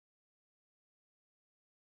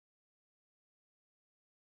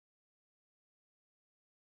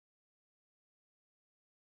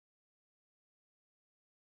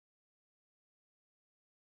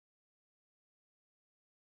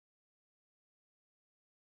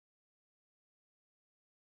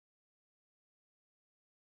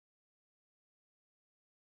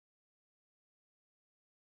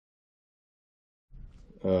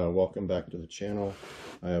Welcome back to the channel.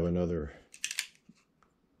 I have another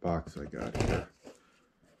box I got here,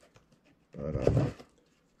 but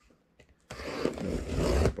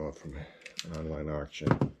I bought from an online auction.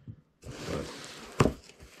 But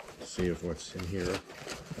see if what's in here.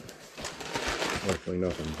 Hopefully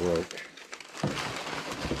nothing broke.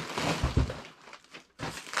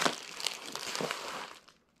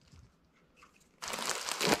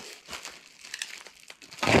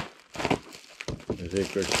 I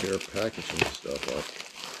take good care of packaging stuff up.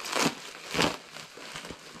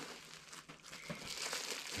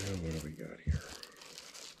 And what do we got here?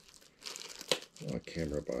 Oh, a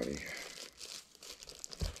camera body.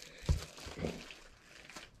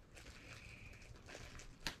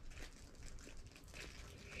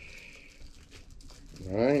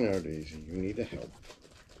 I know, Daisy, you need a help.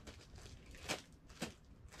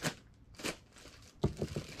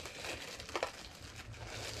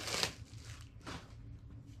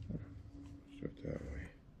 That way.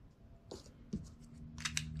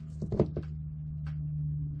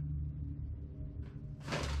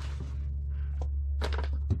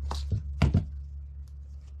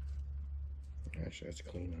 Actually, that's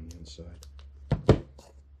clean on the inside.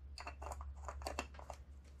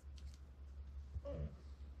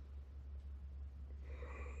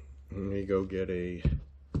 Let me go get a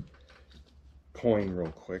coin real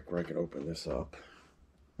quick where I can open this up.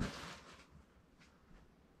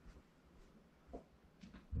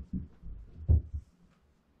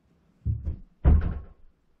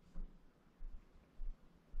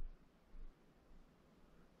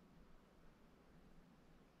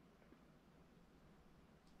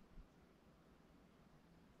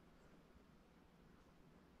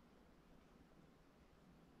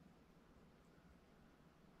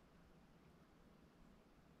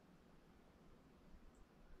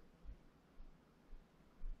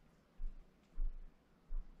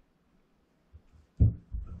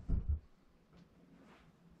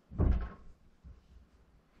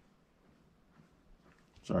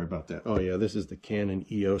 Sorry about that. Oh yeah, this is the Canon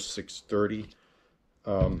EOS 630.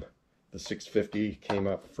 The 650 came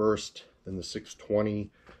out first, then the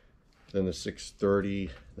 620, then the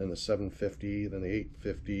 630, then the 750, then the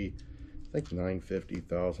 850, I think 950,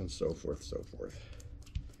 1000, so forth, so forth.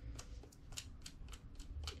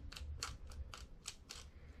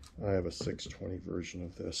 I have a 620 version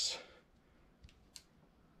of this.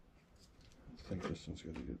 I think this one's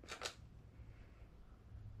gonna get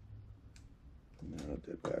no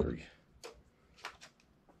dead battery.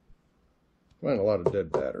 Find a lot of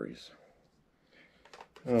dead batteries.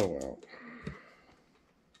 Oh well.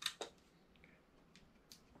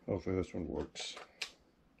 Hopefully this one works.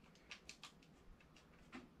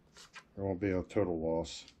 There won't be a total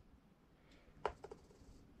loss,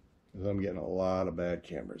 because I'm getting a lot of bad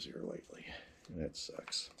cameras here lately, and it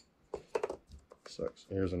sucks. Sucks.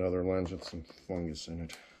 Here's another lens with some fungus in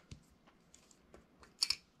it.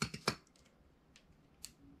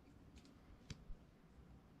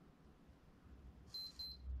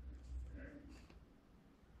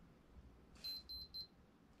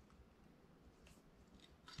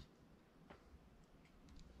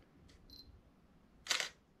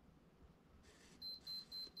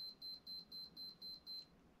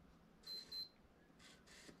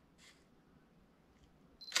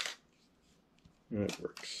 And it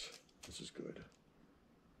works. This is good.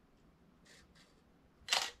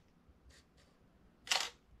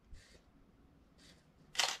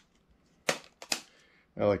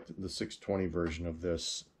 I like the 620 version of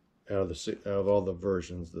this. Out of all the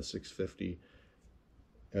versions, the 650.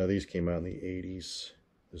 These came out in the 80s.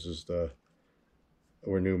 This is the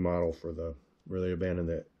new model for where they abandoned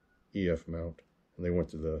the EF mount and they went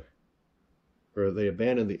to the, or they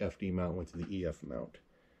abandoned the FD mount and went to the EF mount.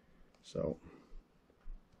 So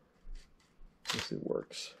this it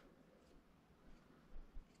works.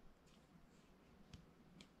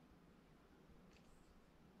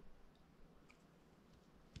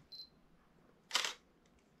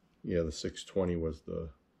 Yeah, the 620 was the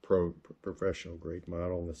professional grade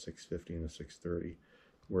model, and the 650 and the 630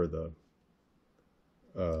 were the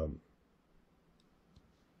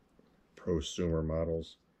prosumer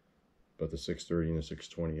models. But the 630 and the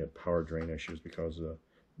 620 had power drain issues because of the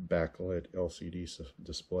backlit LCD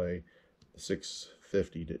display. The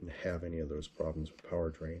 650 didn't have any of those problems with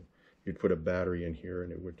power drain. You'd put a battery in here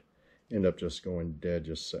and it would end up just going dead,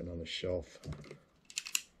 just sitting on the shelf.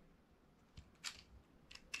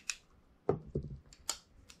 I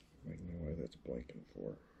don't know why that's blinking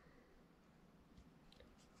for.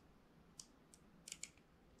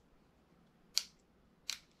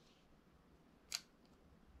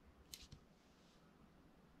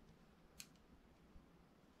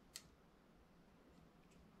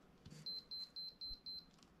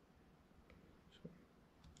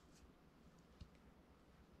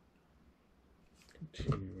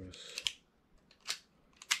 continuous.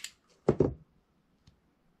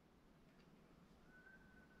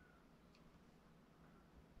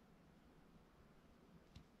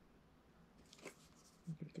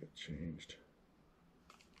 Get that changed.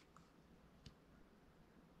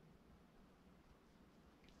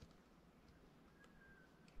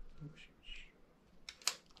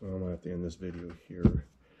 Well, I'm gonna have to end this video here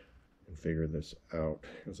and figure this out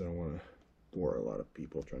because I don't want to bore a lot of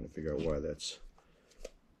people trying to figure out why that's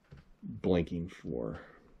blinking for.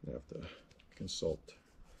 I have to consult.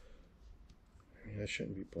 That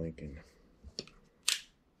shouldn't be blinking.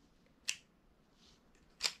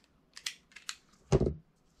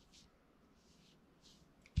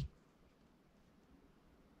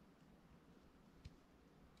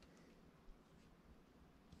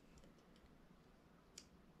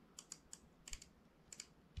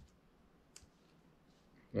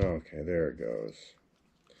 Okay, there it goes.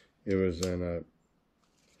 It was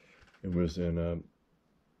in a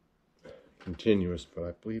continuous, but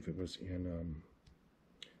I believe it was in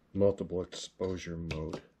multiple exposure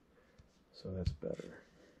mode. So that's better.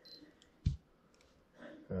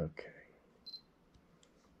 Okay.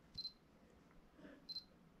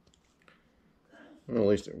 Well, at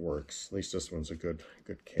least it works. At least this one's a good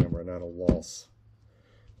camera, not a waltz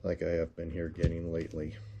like I have been here getting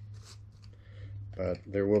lately. But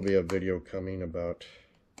there will be a video coming about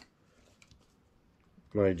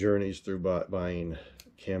my journeys through buying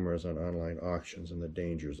cameras on online auctions and the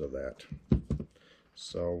dangers of that.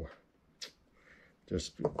 So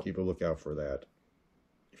just keep a lookout for that.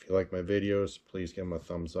 If you like my videos, please give them a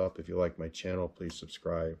thumbs up. If you like my channel, please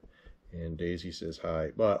subscribe. And Daisy says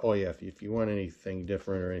hi. But oh yeah, if you want anything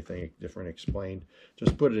different or anything different explained,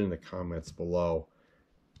 just put it in the comments below,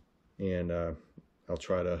 and I'll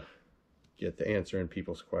try to get the answer in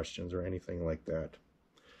people's questions or anything like that.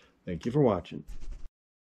 Thank you for watching.